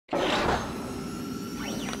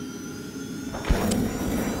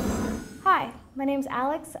My name's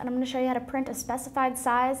Alex, and I'm going to show you how to print a specified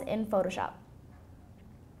size in Photoshop.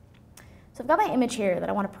 So I've got my image here that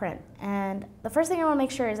I want to print, and the first thing I want to make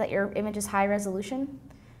sure is that your image is high resolution,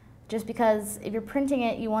 just because if you're printing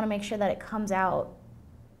it, you want to make sure that it comes out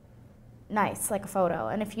nice, like a photo.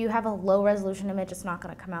 And if you have a low resolution image, it's not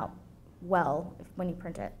going to come out well when you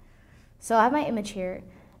print it. So I have my image here,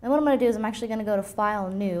 and what I'm going to do is I'm actually going to go to File,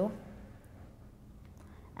 New,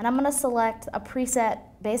 and I'm going to select a preset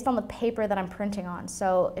based on the paper that I'm printing on.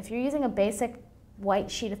 So if you're using a basic white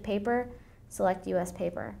sheet of paper, select US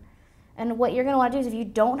paper. And what you're going to want to do is if you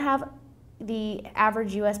don't have the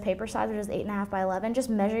average US paper size, which is 8.5 by 11, just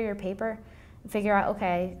measure your paper and figure out,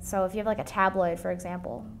 okay, so if you have like a tabloid, for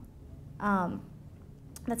example,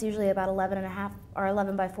 that's usually about 11.5 or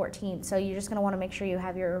 11 by 14. So you're just going to want to make sure you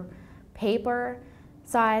have your paper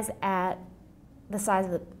size at the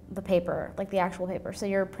size of the paper, like the actual paper. So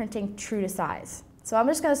you're printing true to size. So I'm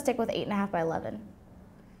just going to stick with 8.5 by 11.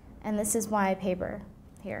 And this is my paper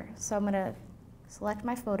here. So I'm going to select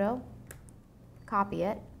my photo, copy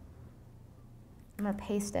it. I'm going to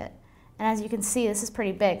paste it. And as you can see, this is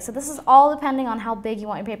pretty big. So this is all depending on how big you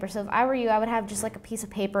want your paper. So if I were you, I would have just like a piece of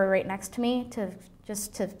paper right next to me to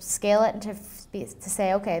scale it and to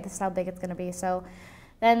say, okay, this is how big it's going to be. So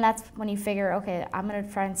then that's when you figure, okay, I'm going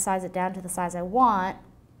to try and size it down to the size I want.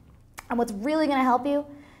 And what's really going to help you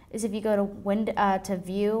is if you go to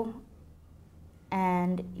View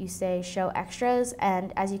and you say Show Extras,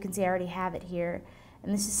 and as you can see, I already have it here.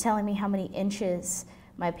 And this is telling me how many inches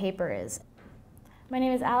my paper is. My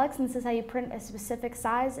name is Alex, and this is how you print a specific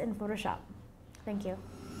size in Photoshop. Thank you.